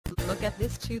Look at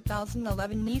this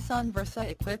 2011 Nissan Versa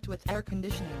equipped with air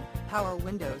conditioning, power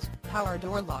windows, power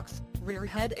door locks, rear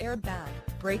head airbag,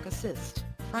 brake assist,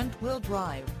 front wheel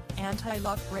drive,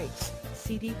 anti-lock brakes,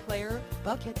 CD player,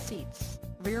 bucket seats,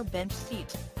 rear bench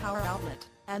seat, power outlet,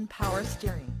 and power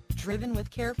steering. Driven with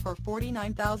care for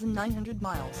 49,900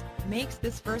 miles, makes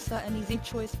this Versa an easy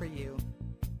choice for you.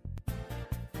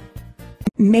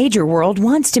 Major World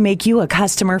wants to make you a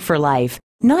customer for life.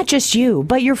 Not just you,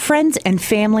 but your friends and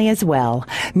family as well.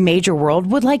 Major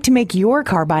World would like to make your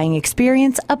car buying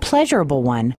experience a pleasurable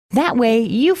one. That way,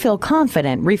 you feel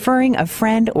confident referring a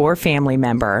friend or family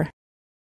member.